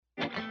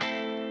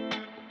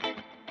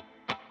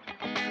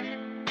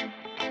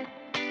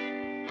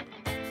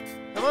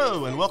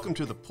Hello, and welcome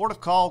to the Port of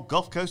Call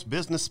Gulf Coast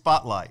Business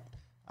Spotlight.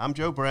 I'm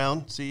Joe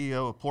Brown,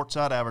 CEO of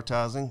Portside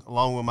Advertising,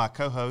 along with my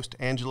co-host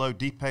Angelo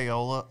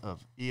DiPaola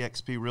of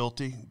eXp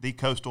Realty, The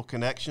Coastal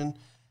Connection,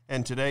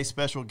 and today's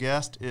special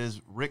guest is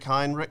Rick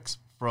Heinrichs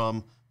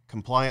from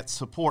Compliance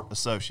Support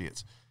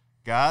Associates.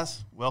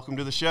 Guys, welcome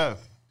to the show.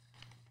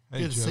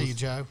 Hey, Good to see you,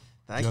 Joe.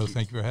 Thank you.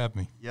 Thank you for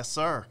having me. Yes,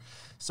 sir.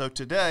 So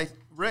today,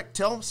 Rick,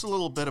 tell us a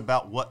little bit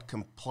about what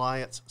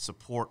Compliance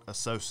Support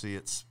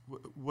Associates,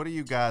 what do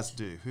you guys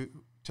do?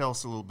 Tell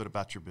us a little bit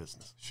about your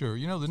business. Sure.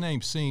 You know, the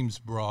name seems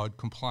broad,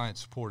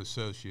 Compliance Support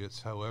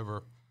Associates.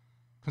 However,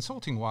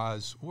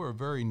 consulting-wise, we're a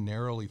very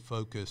narrowly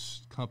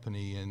focused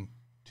company in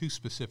two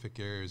specific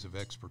areas of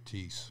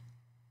expertise.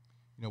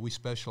 You know, we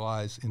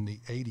specialize in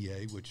the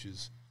ADA, which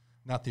is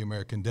not the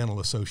American Dental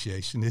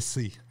Association. It's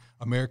the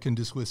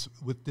Americans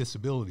with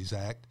Disabilities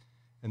Act,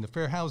 and the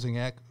Fair Housing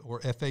Act,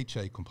 or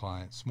FHA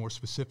compliance. More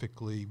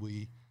specifically,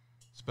 we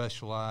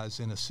specialize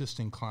in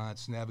assisting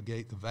clients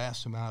navigate the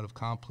vast amount of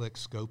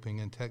complex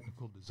scoping and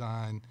technical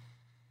design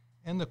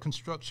and the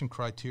construction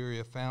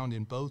criteria found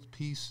in both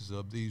pieces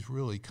of these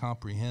really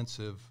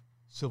comprehensive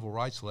civil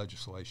rights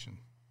legislation.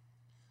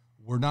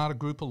 We're not a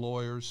group of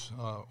lawyers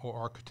or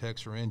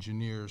architects or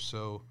engineers,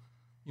 so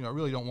I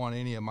really don't want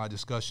any of my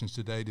discussions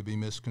today to be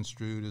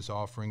misconstrued as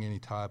offering any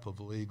type of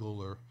legal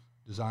or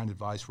design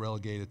advice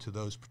relegated to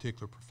those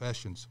particular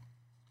professions.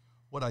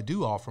 What I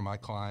do offer my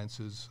clients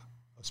is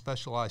a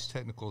specialized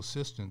technical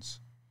assistance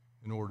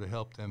in order to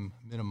help them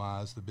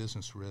minimize the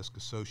business risk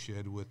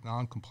associated with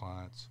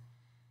noncompliance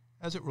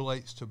as it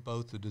relates to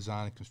both the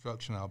design and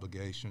construction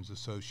obligations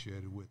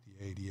associated with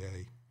the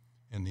ADA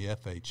and the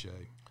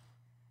FHA.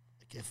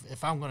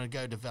 If I'm going to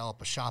go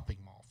develop a shopping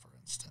mall, for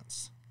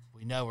instance,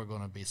 we know we're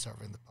going to be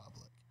serving the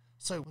public.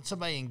 So when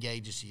somebody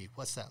engages you,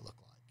 what's that look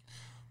like?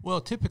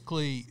 Well,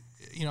 typically,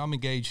 I'm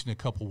engaged in a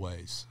couple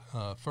ways.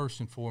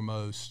 First and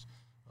foremost,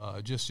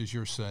 just as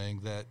you're saying,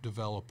 that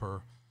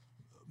developer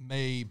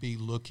may be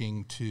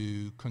looking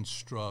to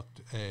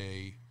construct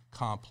a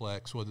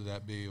complex, whether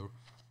that be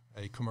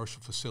a commercial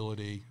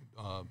facility,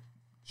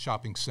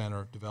 shopping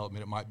center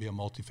development. It might be a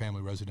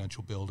multifamily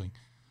residential building.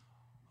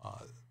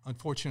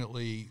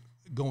 Unfortunately,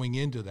 going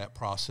into that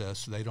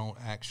process, they don't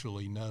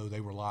actually know.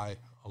 They rely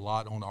a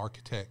lot on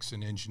architects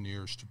and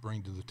engineers to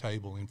bring to the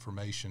table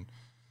information.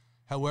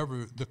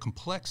 However, the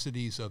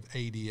complexities of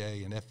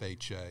ADA and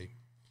FHA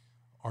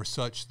are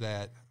such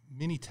that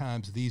many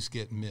times these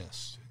get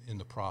missed in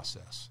the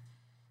process.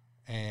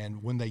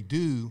 And when they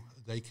do,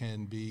 they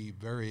can be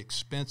very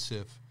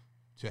expensive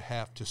to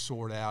have to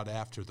sort out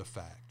after the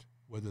fact,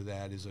 whether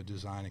that is a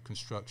design and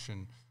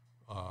construction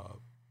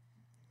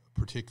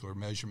particular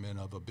measurement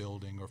of a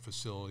building or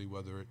facility,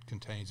 whether it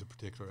contains a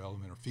particular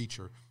element or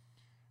feature.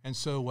 And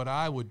so what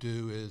I would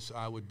do is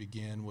I would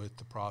begin with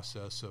the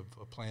process of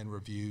a plan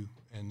review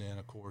and then,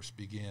 of course,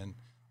 begin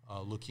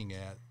looking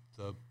at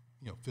the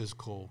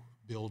physical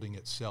building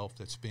itself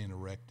that's being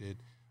erected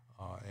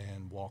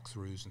and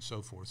walkthroughs and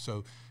so forth.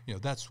 So,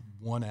 that's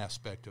one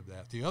aspect of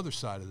that. The other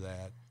side of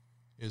that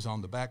is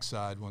on the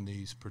backside when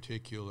these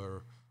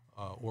particular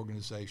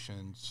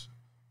organizations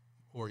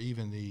or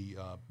even the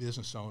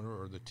business owner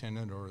or the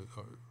tenant or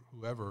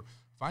whoever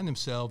find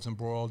themselves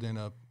embroiled in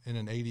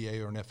an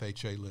ADA or an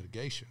FHA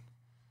litigation.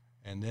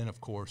 And then,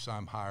 of course,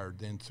 I'm hired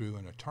then through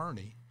an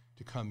attorney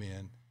to come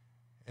in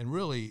and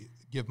really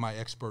give my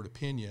expert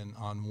opinion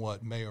on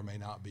what may or may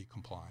not be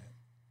compliant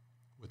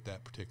with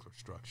that particular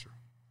structure.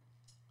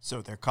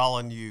 So they're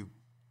calling you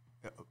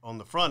on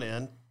the front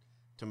end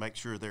to make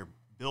sure they're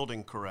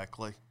building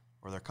correctly,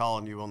 or they're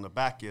calling you on the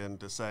back end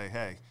to say,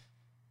 hey,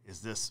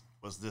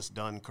 was this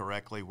done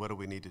correctly? What do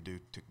we need to do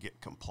to get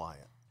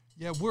compliant?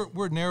 Yeah,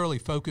 we're narrowly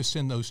focused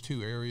in those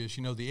two areas.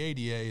 The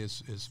ADA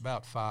is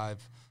about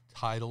 5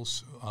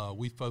 titles.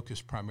 We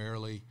focus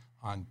primarily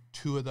on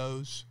 2 of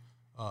those.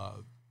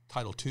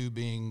 Title 2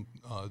 being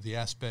the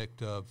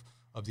aspect of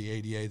the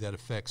ADA that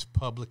affects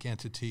public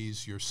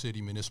entities, your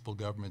city, municipal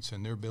governments,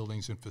 and their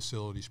buildings and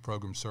facilities,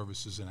 programs,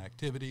 services, and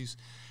activities.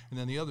 And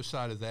then the other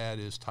side of that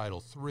is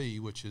Title 3,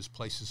 which is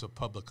places of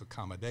public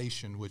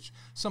accommodation, which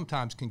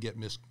sometimes can get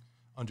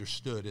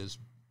misunderstood as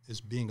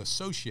being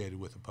associated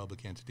with a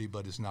public entity,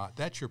 but is not.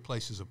 That's your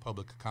places of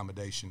public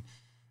accommodation,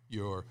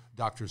 your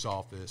doctor's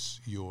office,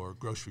 your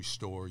grocery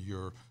store,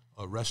 your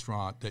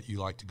restaurant that you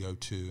like to go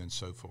to, and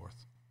so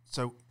forth.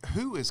 So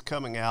who is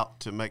coming out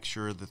to make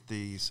sure that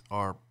these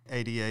are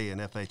ADA and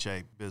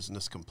FHA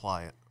business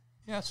compliant?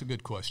 Yeah, that's a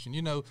good question.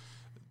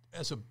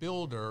 As a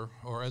builder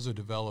or as a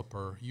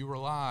developer, you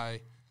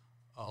rely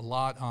a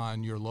lot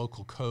on your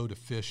local code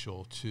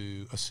official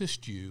to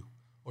assist you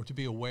or to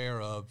be aware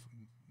of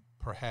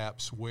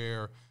perhaps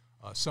where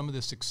some of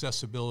this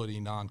accessibility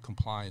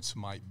noncompliance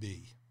might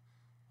be.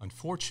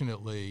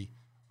 Unfortunately,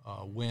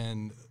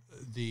 when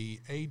the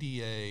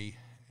ADA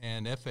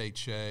and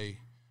FHA,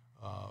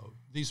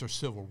 these are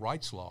civil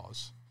rights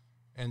laws,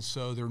 and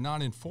so they're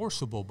not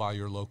enforceable by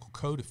your local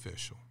code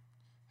official.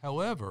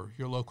 However,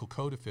 your local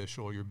code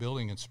official or your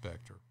building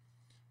inspector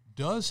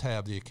does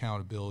have the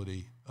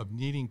accountability of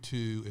needing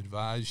to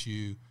advise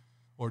you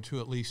or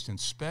to at least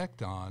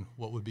inspect on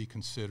what would be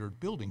considered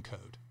building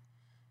code.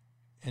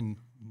 And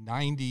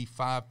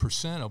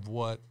 95% of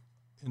what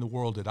in the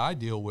world that I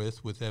deal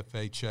with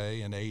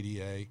FHA and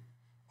ADA,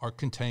 are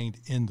contained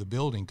in the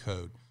building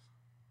code.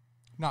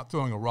 Not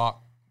throwing a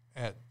rock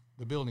at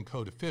the building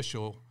code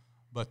official,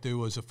 but there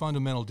was a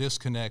fundamental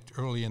disconnect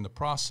early in the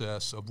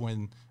process of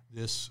when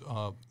this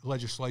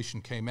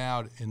legislation came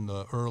out in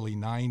the early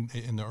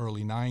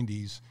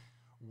 90s,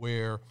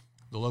 where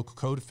the local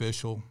code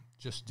official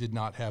just did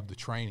not have the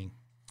training.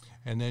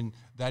 And then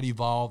that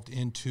evolved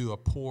into a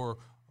poor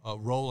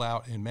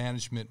rollout and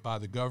management by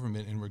the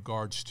government in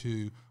regards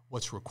to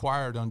what's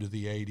required under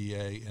the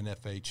ADA and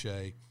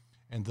FHA.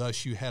 And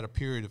thus you had a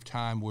period of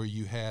time where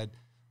you had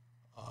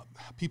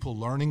people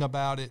learning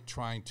about it,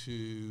 trying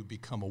to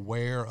become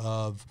aware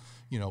of,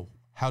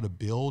 how to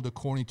build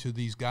according to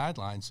these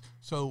guidelines.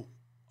 So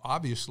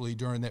obviously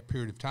during that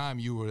period of time,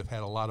 you would have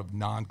had a lot of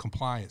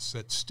non-compliance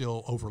that's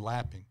still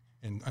overlapping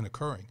and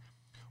occurring.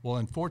 Well,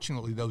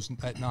 unfortunately,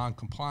 that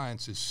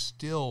non-compliance is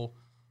still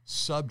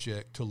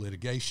subject to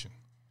litigation.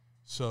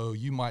 So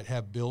you might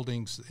have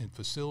buildings and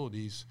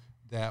facilities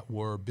that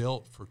were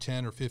built for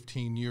 10 or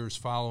 15 years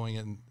following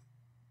an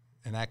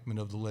enactment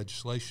of the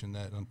legislation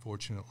that,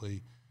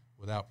 unfortunately,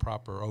 without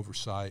proper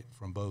oversight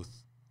from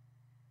both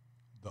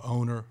the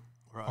owner,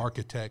 right,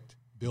 architect,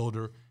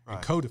 builder, right,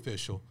 and code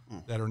official,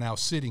 that are now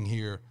sitting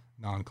here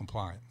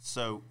non-compliant.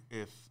 So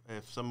if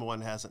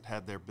someone hasn't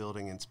had their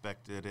building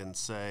inspected in,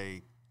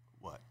 say,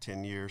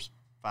 10 years,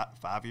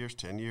 5 years,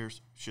 10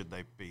 years, should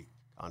they be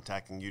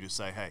contacting you to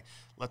say, hey,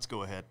 let's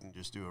go ahead and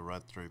just do a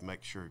run through,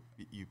 make sure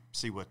you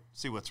see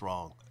what's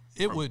wrong?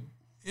 It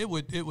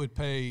would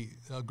pay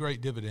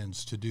great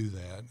dividends to do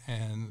that,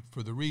 and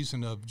for the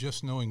reason of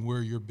just knowing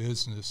where your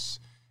business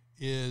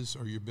is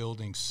or your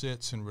building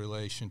sits in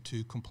relation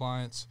to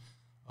compliance.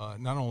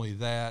 Not only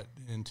that,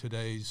 in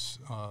today's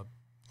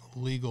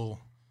legal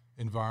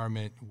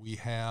environment, we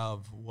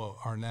have what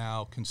are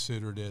now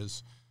considered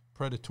as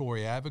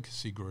predatory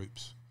advocacy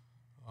groups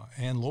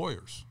and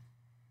lawyers,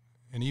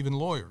 and even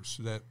lawyers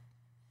that,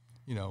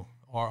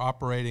 are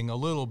operating a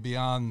little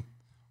beyond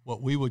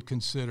what we would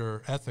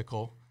consider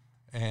ethical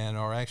and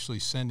are actually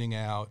sending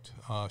out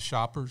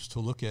shoppers to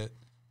look at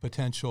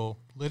potential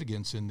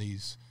litigants in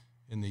these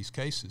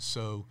cases.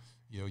 So,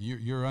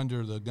 you're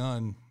under the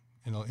gun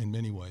in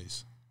many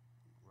ways.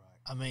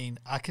 I mean,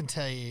 I can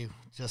tell you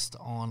just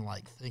on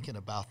thinking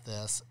about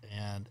this,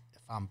 and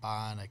if I'm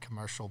buying a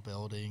commercial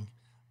building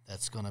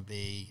that's going to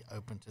be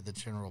open to the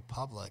general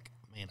public,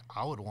 I mean,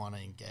 I would want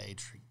to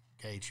engage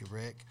you,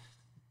 Rick,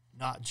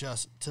 not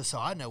just so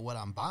I know what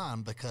I'm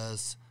buying,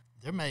 because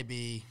there may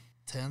be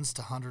tens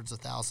to hundreds of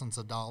thousands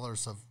of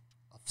dollars of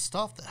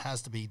stuff that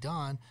has to be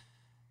done.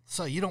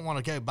 So you don't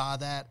want to go buy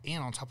that,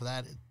 and on top of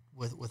that,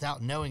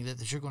 without knowing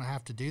that you're going to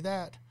have to do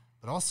that.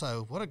 But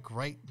also, what a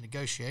great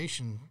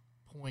negotiation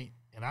point,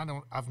 and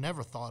I've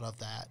never thought of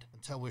that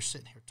until we're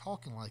sitting here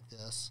talking like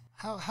this.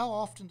 How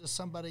often does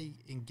somebody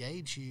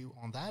engage you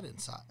on that end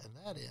of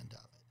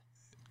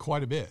it?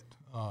 Quite a bit.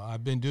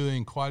 I've been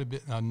doing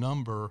a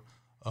number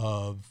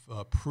of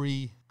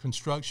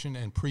pre-construction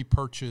and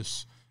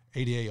pre-purchase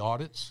ADA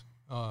audits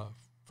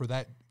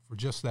for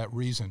just that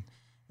reason.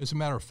 As a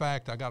matter of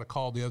fact, I got a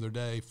call the other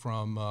day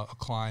from a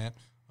client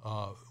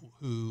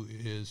who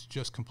has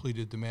just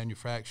completed the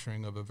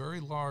manufacturing of a very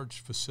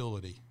large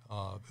facility,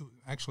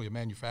 actually a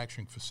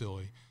manufacturing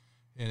facility,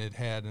 and it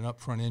had an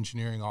upfront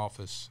engineering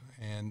office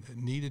and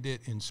needed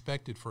it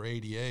inspected for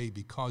ADA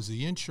because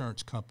the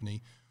insurance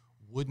company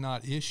would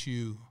not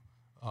issue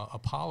a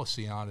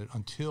policy on it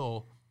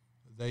until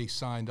they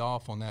signed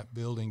off on that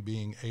building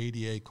being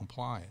ADA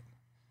compliant.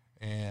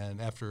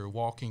 And after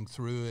walking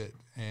through it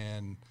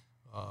and,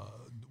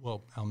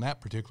 on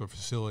that particular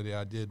facility,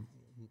 I did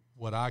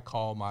what I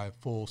call my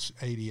full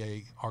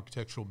ADA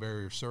architectural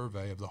barrier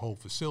survey of the whole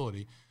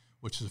facility,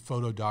 which is a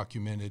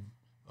photo-documented,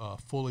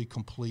 fully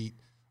complete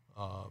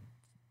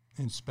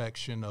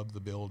inspection of the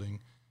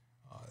building.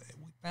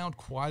 We found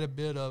quite a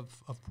bit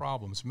of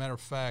problems. As a matter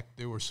of fact,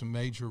 there were some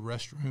major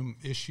restroom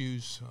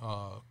issues,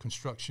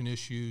 construction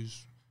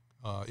issues,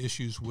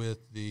 issues with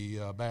the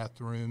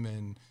bathroom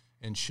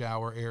and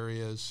shower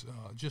areas,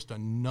 just a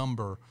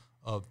number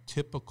of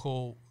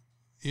typical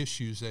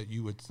issues that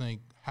you would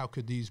think, how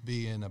could these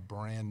be in a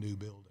brand new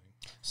building?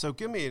 So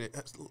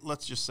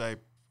let's just say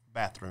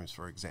bathrooms,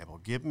 for example.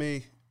 Give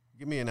me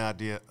an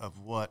idea of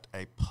what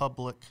a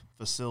public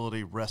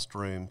facility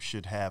restroom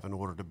should have in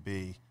order to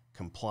be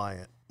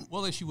compliant.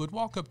 Well, as you would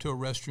walk up to a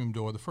restroom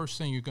door, the first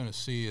thing you're going to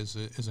see is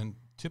a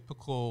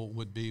typical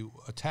would be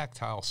a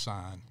tactile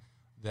sign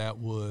that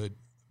would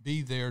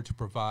be there to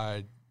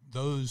provide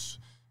those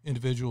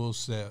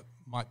individuals that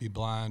might be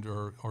blind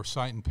or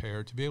sight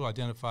impaired to be able to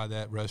identify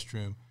that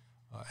restroom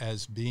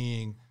as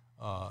being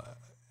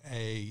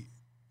a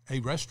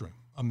restroom,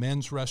 a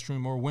men's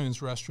restroom or a women's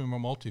restroom or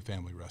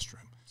multifamily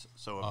restroom.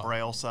 So a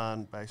braille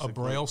sign, basically? A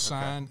braille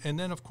sign, and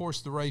then, of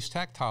course, the raised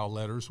tactile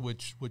letters,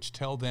 which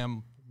tell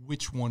them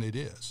which one it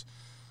is.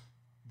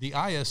 The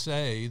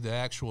ISA, the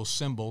actual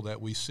symbol that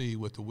we see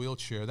with the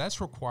wheelchair, that's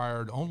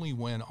required only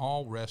when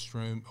all all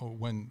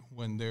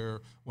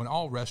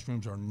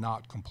restrooms are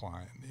not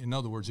compliant. In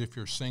other words, if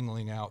you're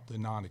singling out the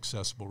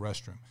non-accessible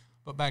restroom.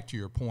 But back to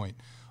your point,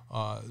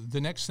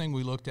 the next thing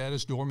we looked at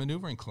is door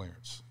maneuvering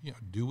clearance.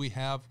 Do we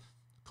have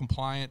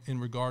compliant in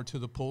regard to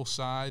the pull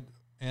side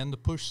and the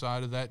push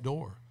side of that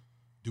door?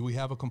 Do we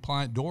have a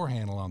compliant door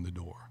handle on the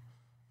door?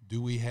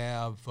 Do we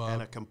have...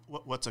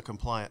 what's a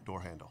compliant door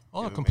handle?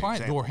 Well, a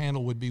compliant door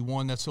handle would be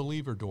one that's a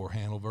lever door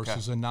handle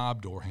versus a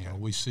knob door handle.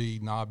 We see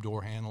knob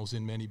door handles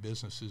in many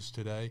businesses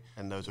today.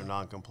 And those are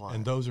non-compliant.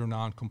 And those are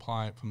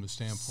non-compliant from the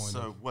standpoint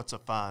of... So what's a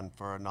fine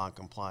for a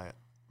non-compliant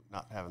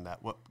not having that?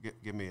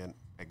 Give me an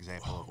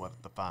example of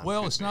what the fine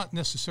Well, could it's be. not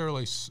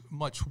necessarily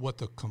much what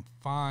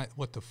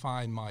the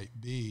fine might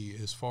be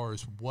as far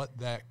as what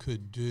that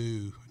could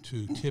do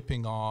to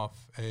tipping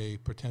off a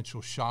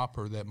potential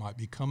shopper that might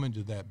be coming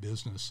to that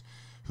business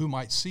who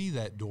might see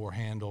that door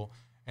handle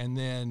and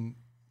then,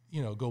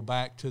 go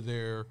back to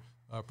their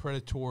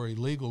predatory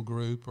legal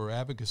group or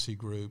advocacy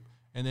group,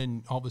 and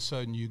then all of a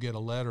sudden you get a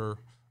letter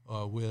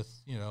with,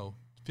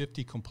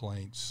 50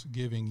 complaints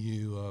giving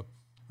you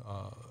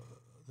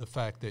the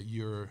fact that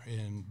you're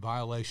in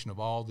violation of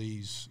all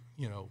these,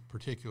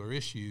 particular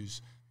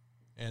issues,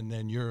 and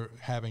then you're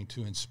having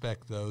to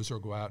inspect those or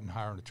go out and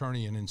hire an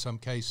attorney. And in some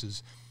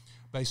cases,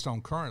 based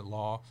on current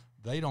law,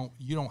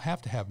 you don't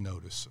have to have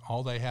notice.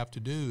 All they have to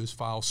do is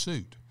file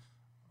suit,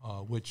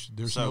 which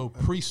there's no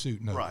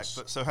pre-suit notice. Right.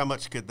 But so how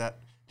much could that,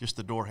 just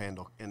the door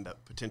handle, end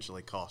up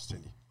potentially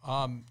costing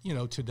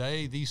you?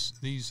 Today these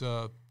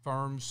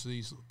firms,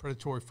 these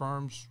predatory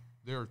firms,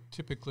 they're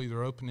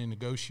opening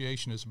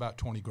negotiation is about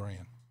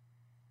 $20,000.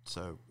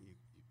 So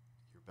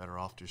you're better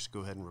off to just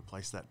go ahead and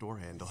replace that door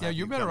handle. Yeah,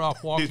 you're better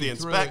off walking do the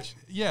through inspection.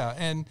 it. Yeah,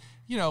 and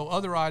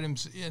other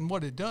items. And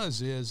what it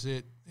does is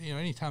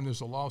anytime there's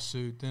a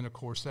lawsuit, then of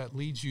course that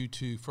leads you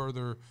to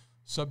further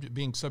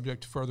being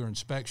subject to further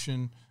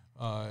inspection.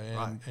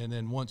 Right. And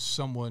then once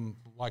someone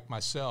like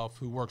myself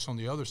who works on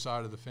the other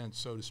side of the fence,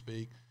 so to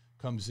speak,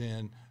 comes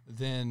in,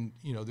 then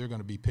they're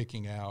going to be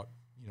picking out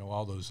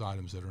all those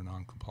items that are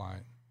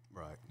non-compliant.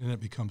 Right. And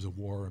it becomes a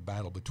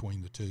battle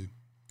between the two.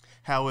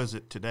 How is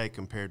it today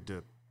compared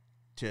to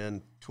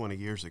 10, 20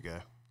 years ago?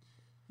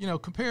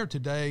 Compared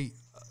today,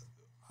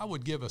 I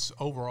would give us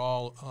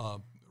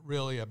overall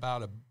really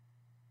about a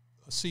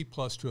C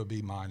plus to a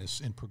B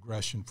minus in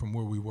progression from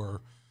where we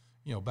were,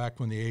 back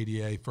when the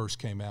ADA first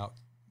came out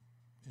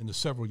in the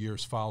several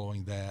years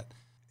following that.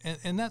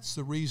 And that's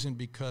the reason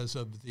because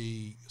of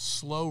the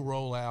slow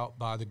rollout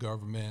by the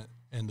government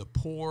and the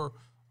poor,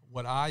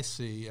 what I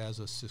see as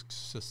a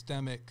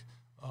systemic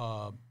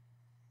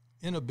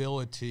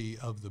inability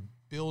of the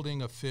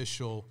building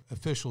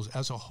officials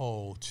as a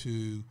whole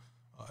to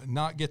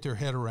not get their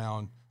head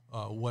around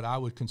what I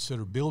would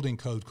consider building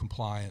code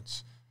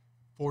compliance,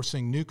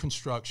 forcing new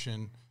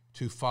construction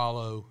to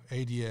follow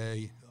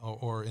ADA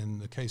or in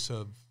the case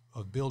of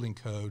building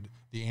code,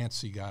 the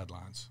ANSI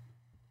guidelines.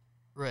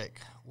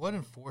 Rick, what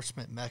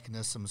enforcement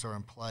mechanisms are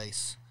in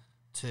place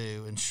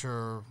to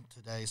ensure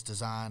today's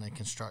design and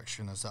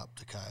construction is up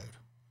to code?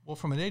 Well,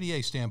 from an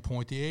ADA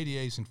standpoint, the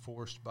ADA is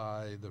enforced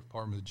by the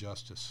Department of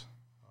Justice.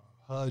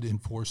 HUD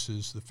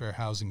enforces the Fair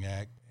Housing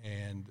Act,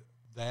 and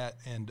that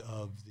end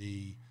of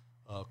the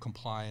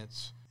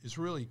compliance is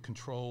really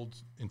controlled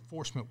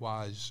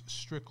enforcement-wise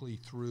strictly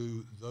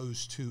through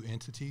those two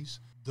entities.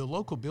 The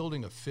local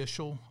building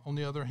official, on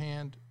the other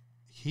hand,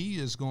 he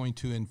is going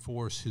to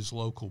enforce his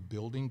local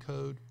building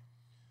code,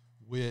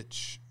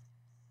 which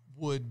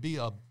would be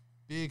a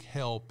big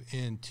help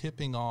in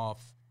tipping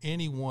off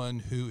anyone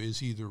who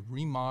is either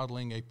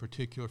remodeling a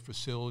particular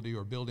facility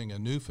or building a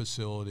new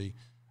facility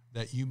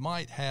that you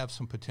might have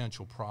some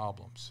potential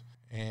problems.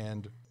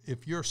 And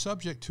if you're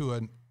subject to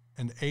an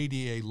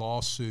ADA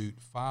lawsuit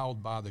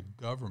filed by the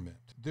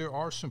government, there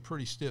are some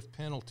pretty stiff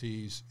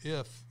penalties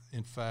if,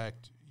 in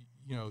fact,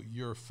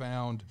 you're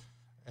found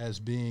as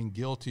being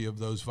guilty of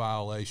those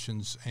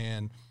violations.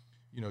 And,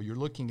 you're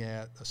looking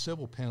at a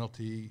civil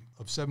penalty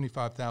of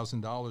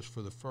 $75,000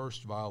 for the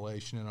first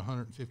violation and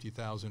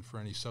 $150,000 for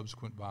any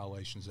subsequent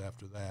violations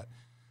after that.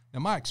 Now,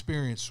 my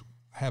experience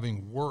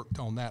having worked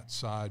on that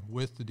side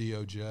with the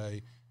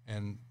DOJ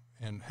and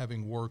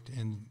having worked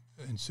in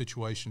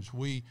situations,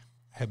 we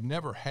have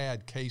never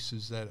had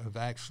cases that have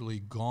actually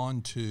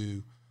gone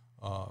to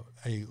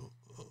a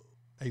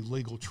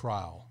legal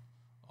trial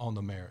on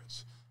the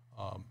merits.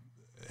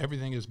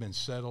 Everything has been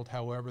settled.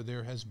 However,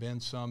 there has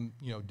been some,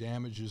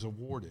 damages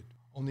awarded.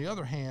 On the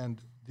other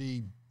hand,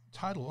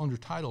 under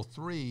Title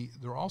III,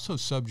 they're also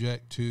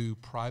subject to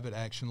private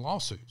action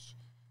lawsuits.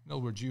 In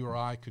other words, you or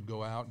I could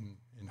go out and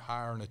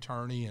hire an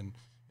attorney and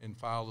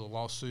file the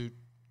lawsuit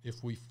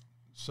if we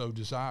so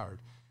desired.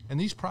 And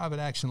these private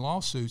action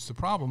lawsuits, the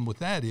problem with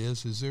that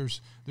is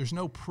there's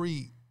no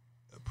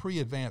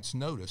pre-advance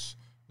notice.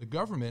 The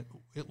government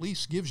at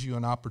least gives you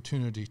an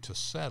opportunity to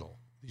settle.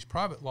 These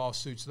private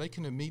lawsuits, they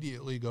can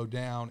immediately go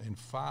down and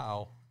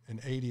file an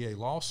ADA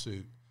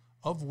lawsuit,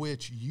 of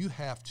which you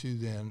have to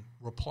then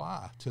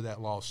reply to that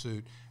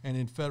lawsuit. And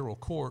in federal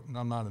court, and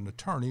I'm not an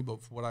attorney, but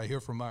what I hear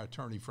from my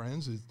attorney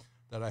friends is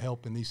that I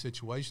help in these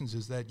situations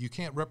is that you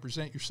can't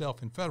represent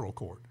yourself in federal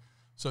court.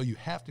 So you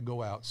have to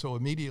go out. So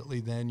immediately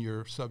then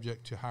you're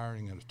subject to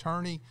hiring an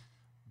attorney,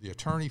 the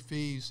attorney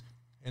fees,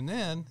 and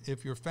then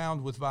if you're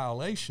found with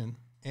violation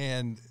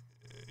and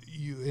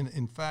you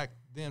in fact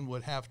then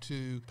would have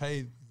to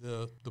pay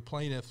the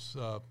plaintiff's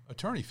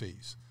attorney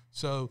fees.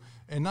 So,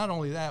 and not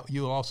only that,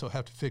 you'll also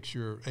have to fix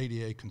your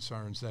ADA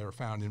concerns that are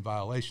found in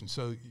violation.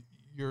 So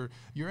you're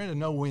in a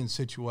no-win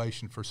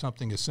situation for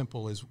something as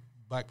simple as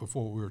back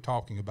before we were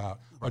talking about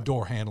a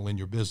door handle in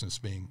your business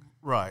being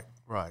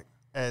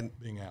and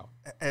being out.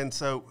 And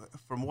so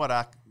from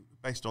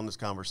based on this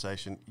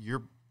conversation,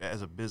 you're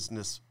as a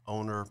business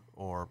owner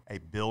or a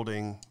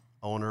building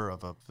owner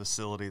of a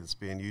facility that's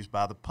being used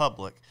by the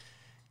public,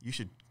 you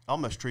should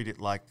almost treat it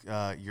like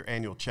your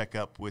annual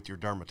checkup with your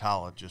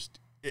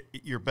dermatologist.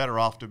 You're better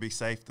off to be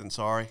safe than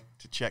sorry,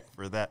 to check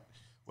for that,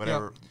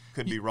 whatever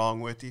could be wrong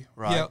with you,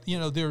 right?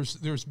 Yeah,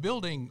 there's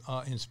building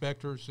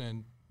inspectors,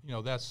 and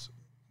that's,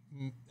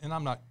 and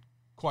I'm not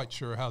quite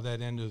sure how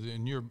that ended,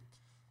 and you're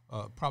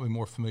probably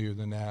more familiar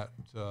than that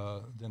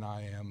than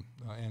I am,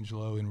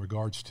 Angelo, in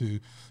regards to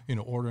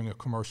ordering a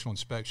commercial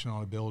inspection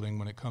on a building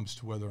when it comes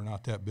to whether or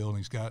not that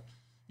building's got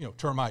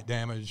termite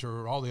damage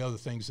or all the other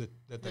things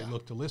that they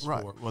look to list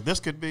for. Well, this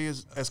could be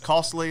as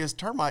costly as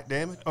termite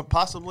damage, or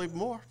possibly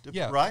more.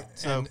 Right.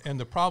 So, and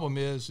the problem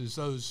is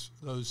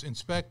those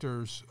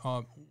inspectors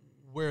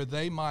where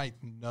they might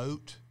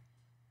note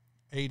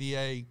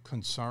ADA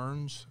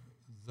concerns,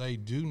 they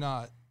do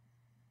not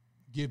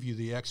give you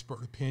the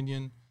expert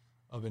opinion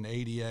of an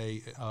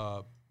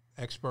ADA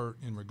expert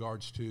in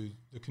regards to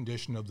the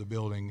condition of the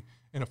building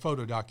in a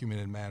photo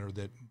documented manner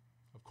that,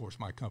 of course,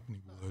 my company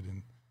would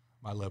and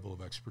my level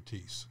of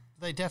expertise.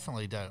 They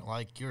definitely don't.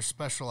 Like, you're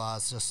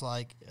specialized, just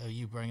like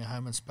you bring a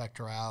home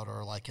inspector out,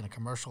 or like in a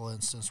commercial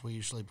instance, we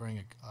usually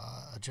bring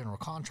a general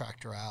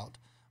contractor out.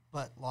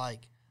 But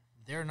like,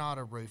 they're not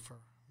a roofer,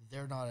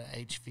 they're not an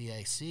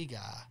HVAC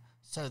guy,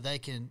 so they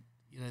can,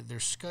 their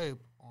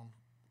scope on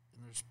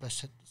their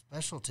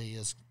specialty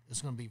is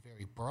going to be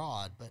very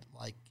broad. But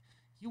like,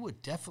 you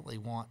would definitely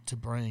want to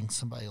bring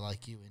somebody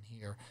like you in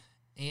here,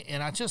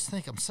 and I just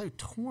think I'm so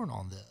torn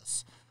on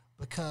this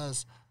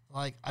because.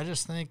 Like, I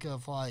just think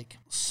of, like,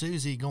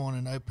 Susie going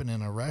and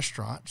opening a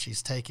restaurant.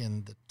 She's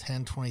taking the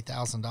 $10,000,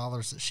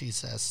 $20,000 that she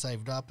has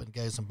saved up and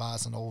goes and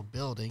buys an old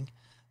building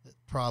that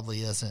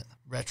probably isn't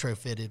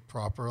retrofitted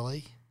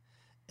properly.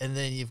 And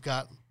then you've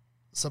got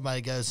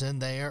somebody goes in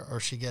there, or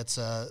she gets,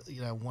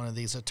 one of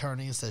these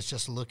attorneys that's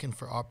just looking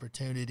for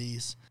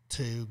opportunities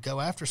to go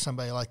after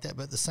somebody like that.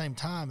 But at the same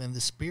time, in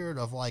the spirit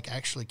of, like,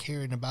 actually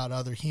caring about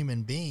other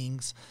human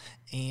beings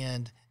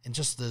and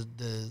just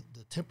the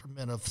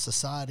temperament of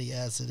society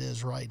as it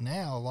is right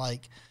now,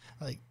 like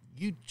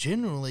you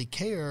genuinely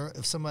care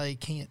if somebody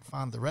can't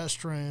find the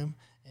restroom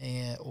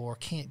or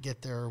can't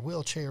get their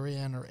wheelchair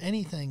in or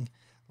anything.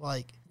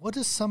 Like, what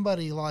does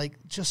somebody like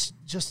just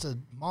a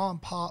mom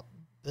and pop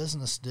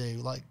business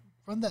do? Like,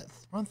 run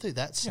through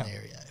that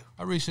scenario. Yeah.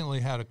 I recently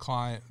had a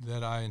client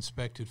that I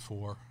inspected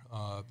for.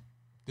 I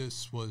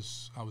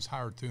was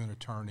hired through an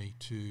attorney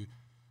to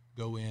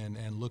go in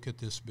and look at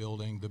this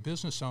building. The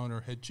business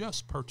owner had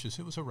just purchased,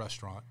 it was a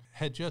restaurant,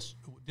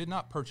 did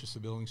not purchase the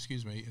building,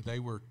 they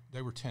were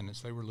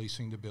tenants, they were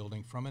leasing the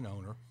building from an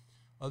owner.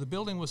 The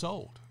building was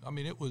old. I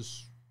mean,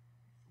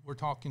 we're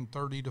talking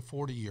 30 to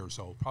 40 years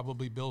old,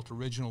 probably built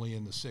originally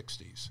in the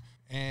 60s.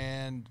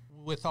 And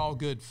with all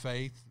good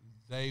faith,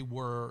 they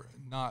were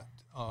not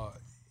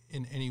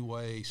in any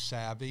way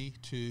savvy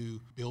to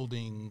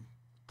building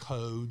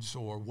codes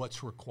or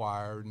what's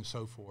required and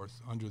so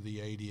forth under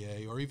the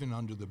ADA or even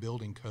under the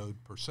building code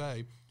per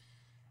se.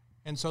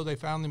 And so they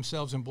found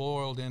themselves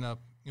embroiled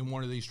in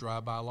one of these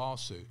drive-by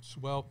lawsuits.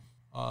 Well,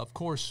 of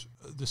course,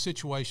 the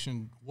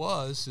situation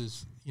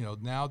is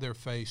now they're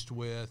faced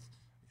with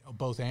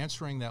both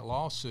answering that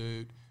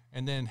lawsuit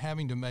and then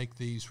having to make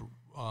these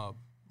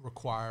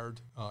required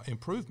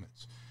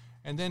improvements.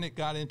 And then it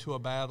got into a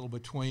battle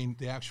between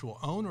the actual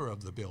owner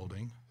of the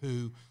building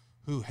who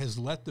has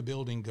let the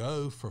building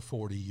go for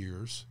 40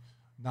 years,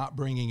 not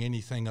bringing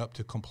anything up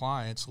to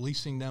compliance,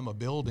 leasing them a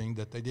building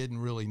that they didn't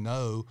really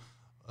know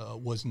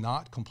was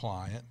not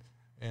compliant,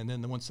 and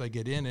then once they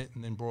get in it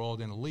and then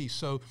embroiled in a lease.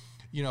 So,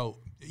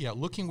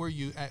 looking where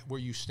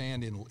you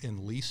stand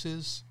in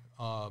leases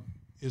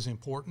is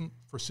important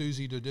for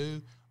Susie to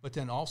do, but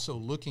then also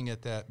looking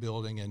at that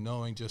building and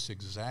knowing just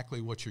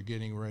exactly what you're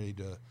getting ready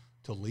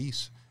to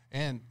lease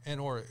and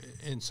or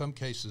in some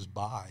cases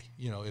buy,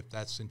 if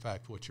that's in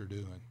fact what you're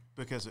doing.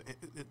 Because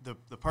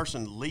the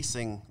person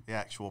leasing the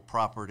actual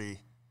property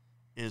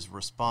is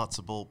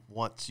responsible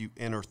once you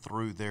enter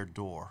through their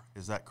door.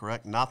 Is that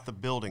correct? Not the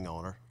building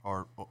owner,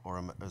 or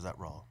is that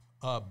wrong?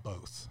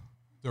 Both.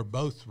 They're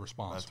both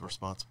responsible. Both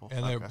responsible.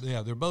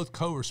 And they're both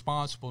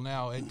co-responsible.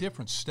 Now at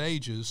different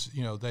stages,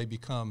 they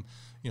become,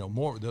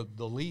 more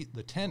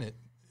the tenant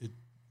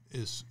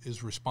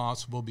is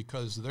responsible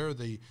because they're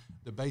the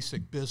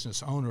basic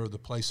business owner of the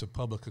place of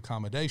public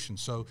accommodation.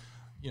 So,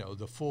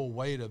 the full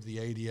weight of the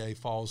ADA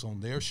falls on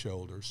their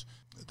shoulders.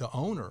 The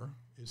owner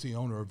is the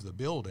owner of the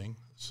building,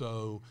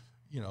 so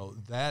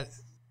that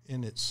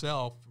in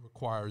itself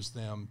requires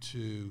them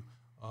to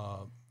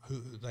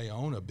they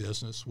own a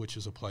business, which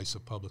is a place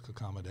of public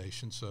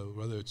accommodation. So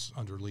whether it's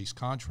under lease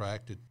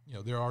contract,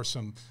 there are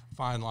some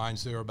fine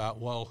lines there about,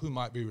 well, who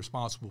might be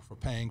responsible for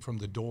paying from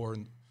the door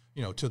and,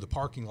 to the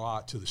parking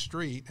lot to the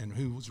street, and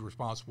who was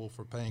responsible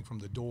for paying from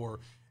the door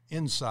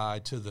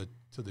inside to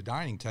the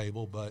dining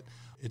table. But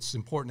it's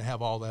important to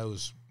have all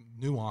those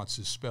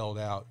nuances spelled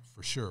out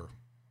for sure.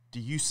 Do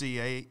you see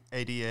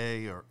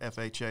ADA or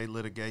FHA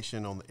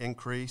litigation on the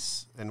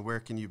increase, and where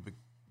can you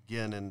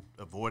begin in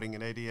avoiding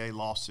an ADA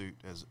lawsuit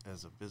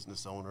as a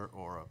business owner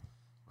or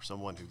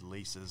someone who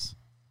leases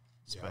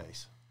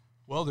space?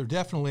 Well, they're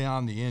definitely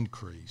on the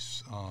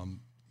increase.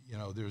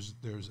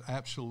 There's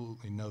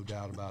absolutely no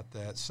doubt about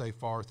that.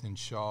 Safe Arth and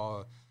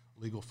Shaw,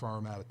 legal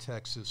firm out of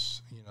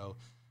Texas,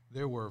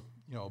 there were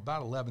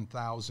about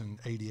 11,000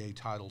 ADA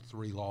Title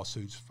III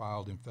lawsuits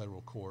filed in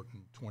federal court in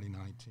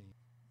 2019.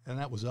 And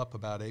that was up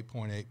about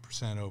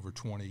 8.8% over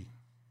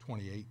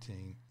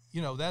 2018.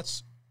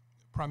 That's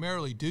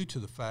primarily due to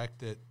the fact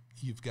that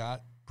you've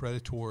got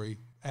predatory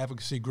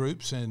advocacy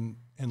groups and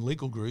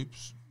legal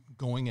groups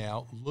going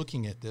out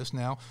looking at this.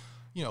 Now,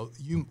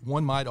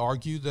 one might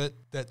argue that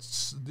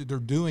they're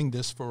doing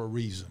this for a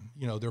reason.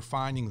 They're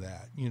finding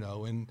that,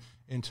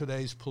 in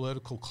today's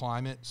political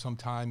climate,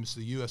 sometimes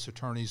the U.S.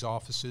 attorney's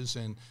offices,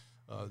 and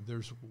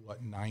there's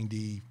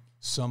 90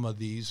 some of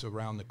these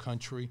around the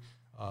country.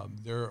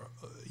 There,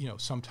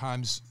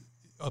 sometimes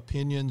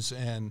opinions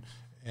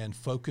and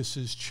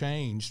focuses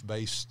changed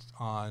based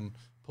on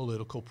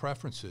political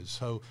preferences.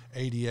 So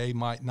ADA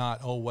might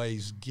not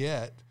always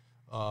get,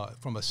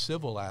 from a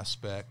civil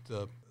aspect,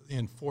 the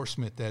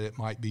enforcement that it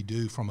might be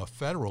due from a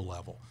federal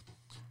level.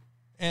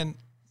 And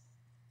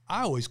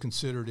I always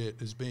considered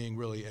it as being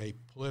really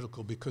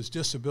apolitical, because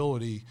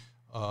disability,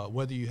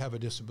 whether you have a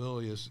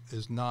disability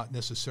is not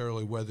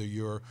necessarily whether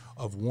you're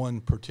of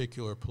one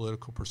particular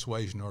political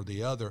persuasion or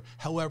the other.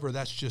 However,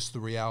 that's just the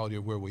reality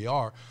of where we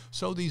are.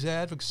 So these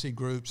advocacy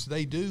groups,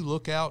 they do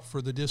look out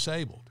for the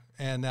disabled.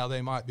 And now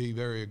they might be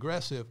very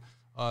aggressive.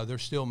 They're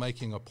still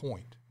making a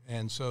point.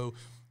 And so,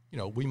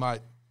 we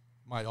might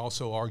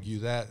also argue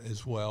that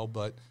as well.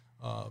 But,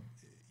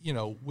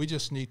 we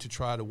just need to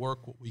try to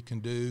work what we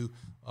can do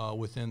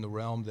within the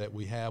realm that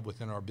we have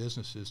within our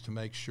businesses to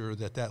make sure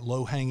that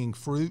low-hanging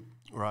fruit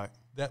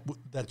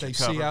that they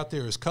see out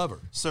there is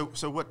covered. So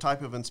what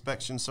type of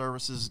inspection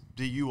services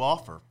do you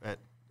offer at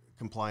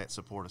Compliance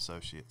Support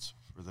Associates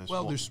for those?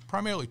 Well, there's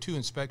primarily two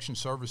inspection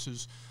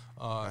services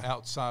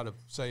outside of,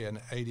 say, an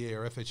ADA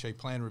or FHA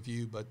plan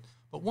review, but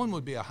one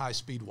would be a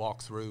high-speed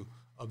walkthrough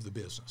of the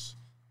business.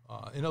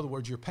 In other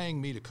words, you're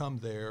paying me to come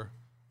there,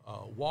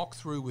 walk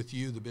through with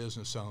you, the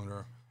business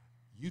owner.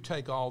 You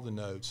take all the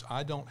notes.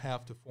 I don't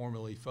have to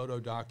formally photo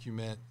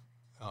document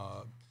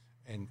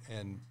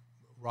and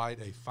write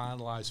a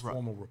finalized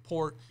formal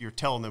report. You're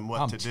telling them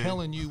what to do. I'm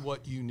telling you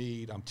what you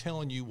need. I'm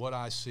telling you what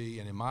I see.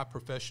 And in my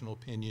professional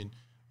opinion,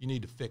 you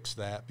need to fix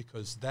that,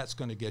 because that's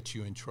going to get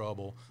you in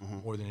trouble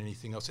more than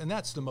anything else. And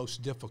that's the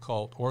most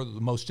difficult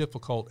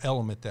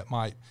element that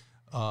might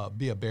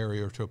be a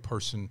barrier to a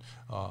person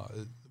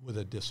with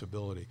a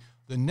disability.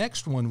 The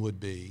next one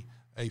would be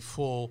a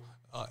full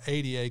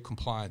ADA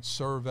compliance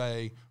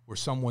survey where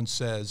someone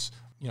says,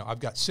 I've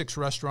got 6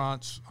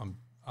 restaurants.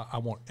 I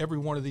want every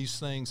one of these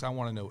things. I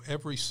want to know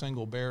every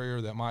single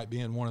barrier that might be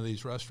in one of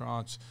these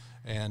restaurants.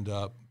 And,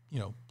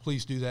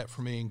 please do that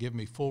for me and give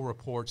me full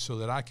reports so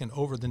that I can,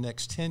 over the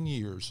next 10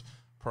 years,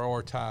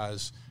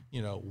 prioritize,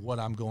 what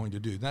I'm going to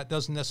do. That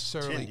doesn't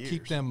necessarily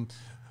keep them,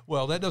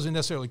 that doesn't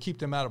necessarily keep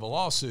them out of a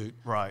lawsuit.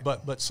 Right.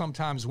 But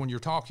sometimes when you're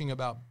talking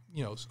about,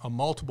 a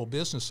multiple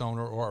business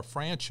owner or a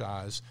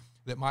franchise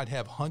that might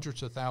have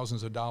hundreds of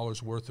thousands of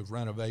dollars worth of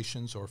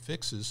renovations or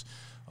fixes,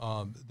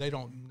 they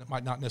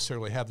might not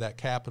necessarily have that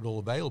capital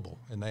available,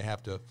 and they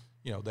have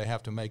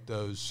to make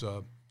those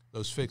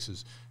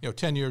fixes.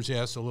 10 years,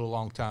 it's a little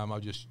long time. I'll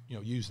just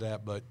use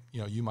that, but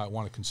you might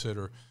want to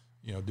consider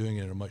doing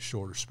it in a much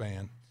shorter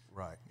span.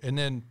 Right. And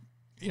then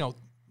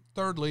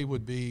thirdly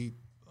would be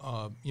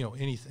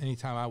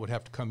anytime I would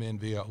have to come in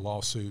via a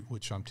lawsuit,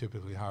 which I'm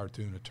typically hired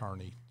through an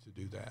attorney to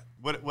do that.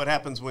 What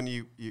happens when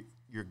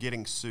you're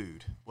getting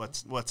sued?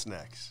 What's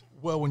next?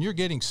 Well, when you're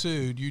getting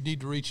sued, you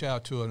need to reach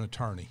out to an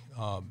attorney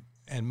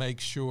and make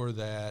sure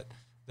that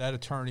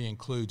attorney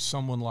includes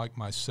someone like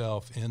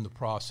myself in the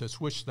process,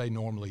 which they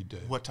normally do.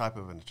 What type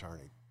of an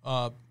attorney?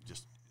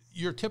 Just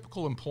your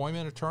typical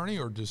employment attorney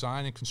or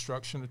design and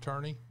construction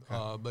attorney,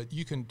 but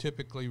you can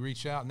typically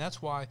reach out, and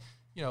that's why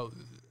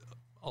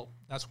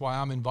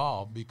I'm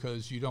involved,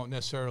 because you don't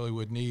necessarily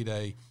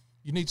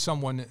you need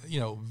someone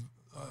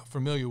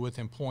familiar with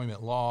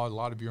employment law. A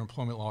lot of your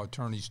employment law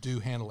attorneys do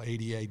handle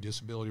ADA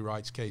disability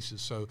rights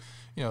cases, so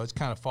it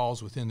kind of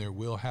falls within their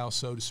wheelhouse,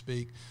 so to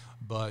speak.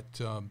 But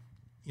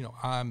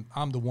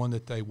I'm the one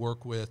that they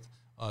work with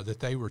that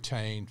they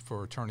retain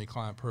for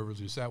attorney-client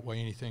privileges. That way,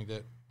 anything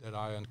that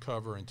I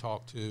uncover and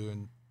talk to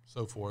and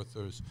so forth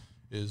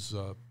is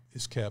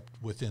kept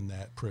within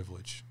that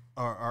privilege.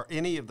 Are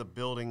any of the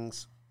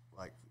buildings,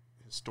 like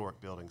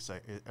historic buildings, say,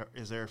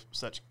 is there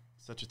such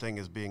a thing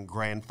as being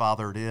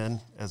grandfathered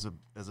in as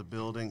a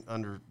building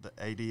under the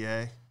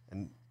ADA,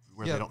 and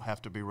where they don't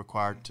have to be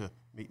required to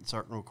meet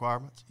certain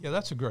requirements? Yeah,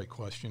 that's a great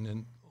question,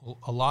 and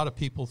a lot of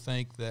people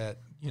think that,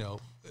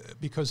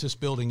 because this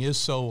building is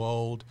so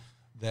old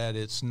that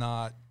it's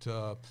not,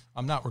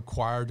 I'm not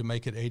required to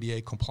make it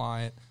ADA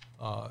compliant,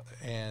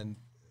 and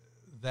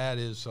that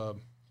is,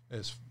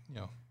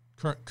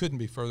 couldn't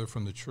be further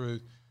from the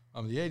truth.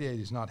 The ADA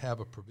does not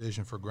have a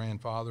provision for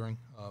grandfathering,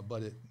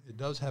 but it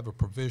does have a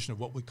provision of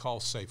what we call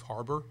safe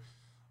harbor,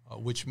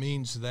 which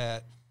means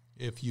that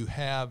if you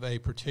have a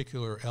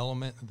particular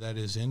element that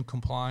is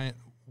compliant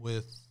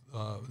with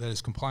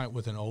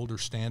an older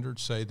standard,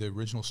 say the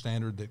original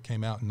standard that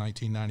came out in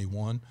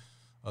 1991,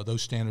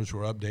 those standards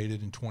were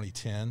updated in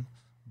 2010.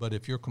 But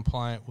if you're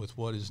compliant with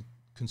what is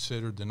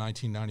considered the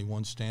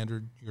 1991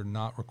 standard, you're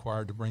not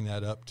required to bring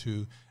that up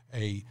to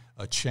a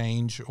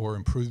change or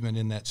improvement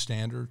in that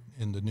standard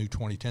in the new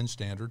 2010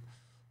 standard.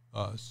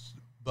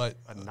 But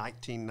a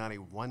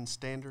 1991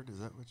 standard, is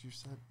that what you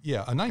said?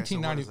 Yeah, a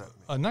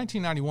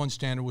 1991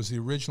 standard was the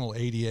original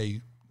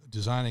ADA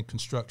design and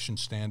construction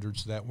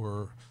standards that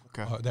were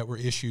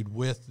issued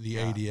with the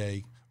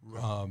ADA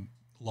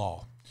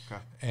law.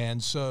 Okay.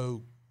 And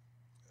so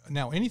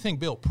now anything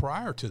built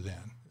prior to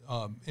then,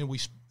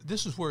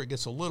 this is where it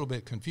gets a little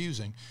bit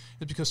confusing,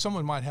 is because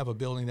someone might have a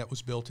building that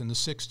was built in the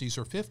 60s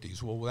or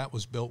 50s. Well, that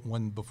was built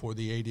before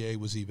the ADA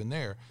was even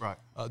there. Right.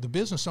 The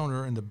business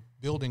owner and the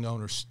building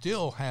owner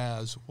still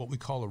has what we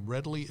call a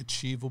readily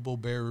achievable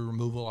barrier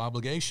removal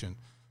obligation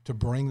to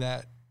bring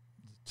that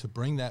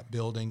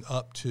building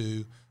up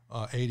to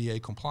ADA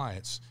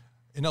compliance.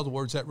 In other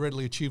words, that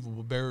readily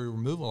achievable barrier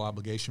removal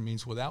obligation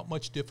means without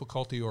much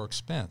difficulty or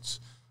expense.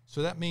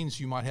 So that means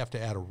you might have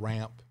to add a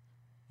ramp.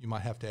 You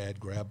might have to add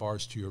grab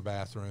bars to your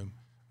bathroom.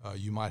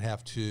 You might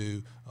have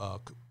to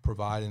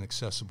provide an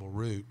accessible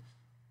route,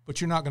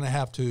 but you're not going to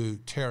have to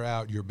tear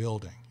out your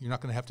building. You're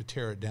not going to have to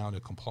tear it down to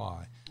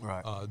comply.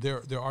 Right.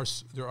 There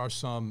is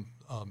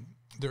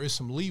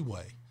some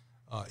leeway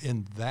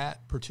in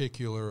that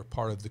particular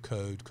part of the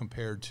code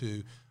compared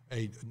to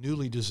a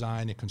newly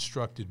designed and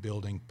constructed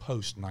building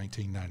post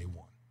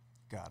 1991.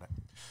 Got it.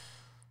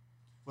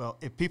 Well,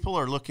 if people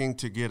are looking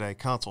to get a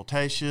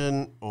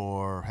consultation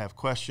or have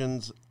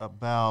questions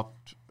about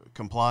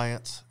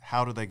compliance,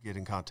 how do they get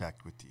in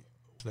contact with you?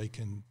 They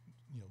can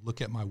look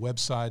at my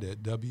website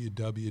at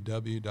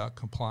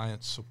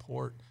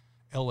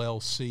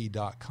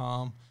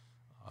www.compliancesupportllc.com.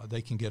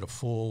 They can get a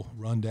full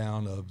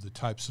rundown of the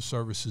types of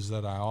services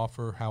that I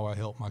offer, how I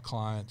help my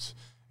clients,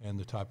 and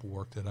the type of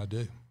work that I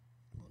do.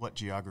 What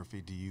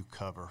geography do you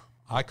cover?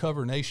 I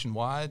cover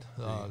nationwide.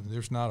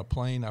 There's not a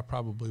plane I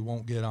probably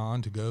won't get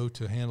on to go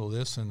to handle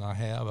this, and I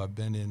have. I've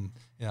been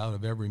out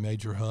of every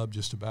major hub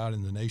just about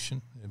in the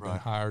nation. I've been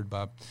hired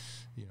by,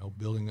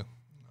 building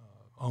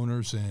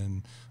owners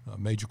and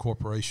major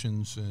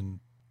corporations, and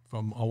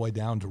from all the way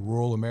down to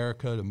rural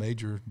America to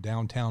major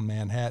downtown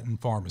Manhattan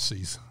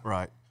pharmacies.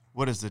 Right.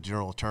 What is the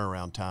general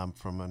turnaround time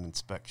from an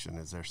inspection?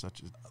 Is there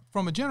such a...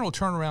 From a general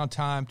turnaround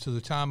time to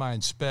the time I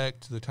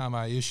inspect to the time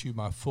I issue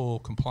my full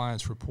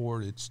compliance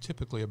report, it's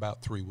typically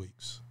about 3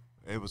 weeks.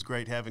 It was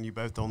great having you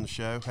both on the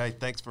show. Hey,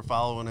 thanks for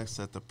following us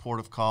at the Port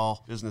of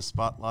Call Business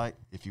Spotlight.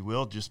 If you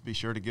will, just be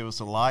sure to give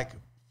us a like,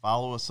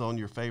 follow us on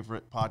your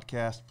favorite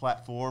podcast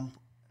platform,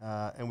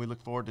 and we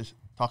look forward to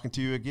talking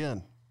to you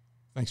again.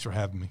 Thanks for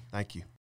having me. Thank you.